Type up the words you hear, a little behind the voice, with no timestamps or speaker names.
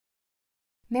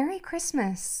Merry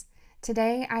Christmas!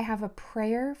 Today I have a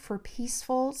prayer for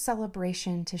peaceful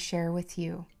celebration to share with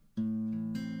you.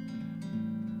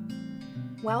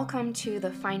 Welcome to the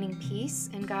Finding Peace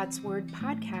in God's Word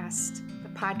podcast, the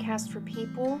podcast for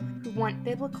people who want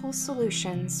biblical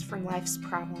solutions for life's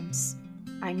problems.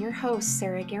 I'm your host,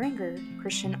 Sarah Geringer,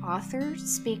 Christian author,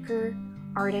 speaker,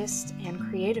 artist, and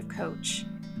creative coach.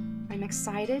 I'm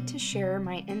excited to share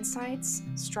my insights,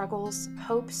 struggles,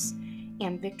 hopes,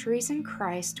 and victories in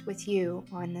Christ with you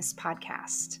on this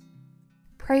podcast.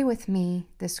 Pray with me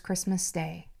this Christmas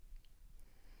day.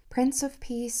 Prince of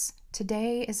Peace,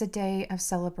 today is a day of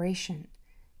celebration.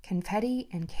 Confetti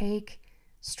and cake,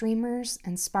 streamers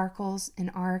and sparkles in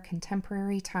our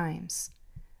contemporary times.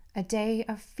 A day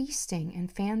of feasting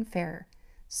and fanfare,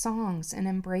 songs and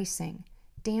embracing,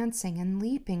 dancing and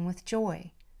leaping with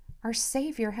joy. Our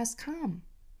Savior has come.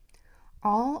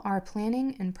 All our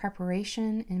planning and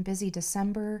preparation in busy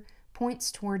December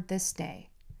points toward this day.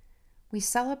 We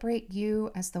celebrate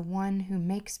you as the one who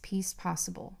makes peace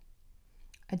possible.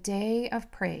 A day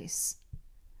of praise.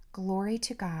 Glory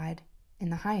to God in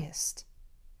the highest.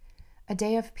 A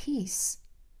day of peace,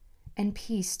 and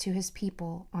peace to his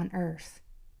people on earth.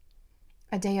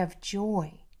 A day of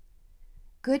joy.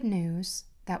 Good news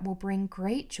that will bring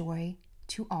great joy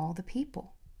to all the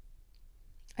people.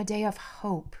 A day of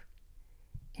hope.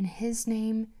 In his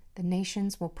name, the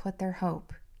nations will put their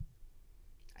hope.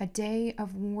 A day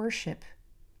of worship.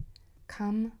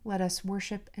 Come, let us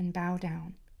worship and bow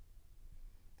down.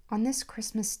 On this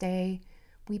Christmas day,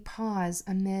 we pause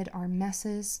amid our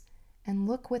messes and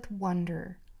look with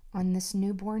wonder on this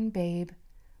newborn babe,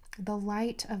 the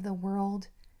light of the world,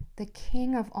 the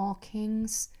King of all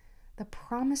kings, the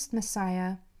promised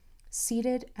Messiah,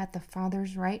 seated at the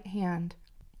Father's right hand,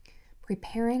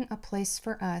 preparing a place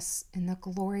for us in the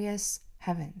glorious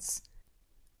heavens.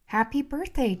 Happy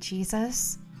birthday,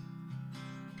 Jesus!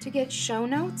 To get show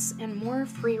notes and more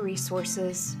free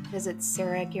resources, visit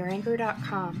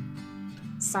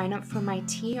sarahgeringer.com. Sign up for my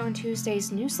Tea on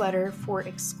Tuesdays newsletter for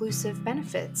exclusive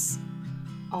benefits.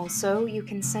 Also, you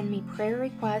can send me prayer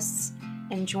requests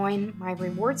and join my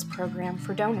rewards program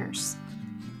for donors.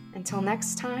 Until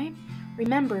next time,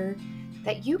 remember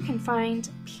that you can find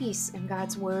peace in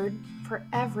God's Word for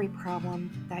every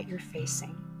problem that you're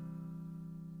facing.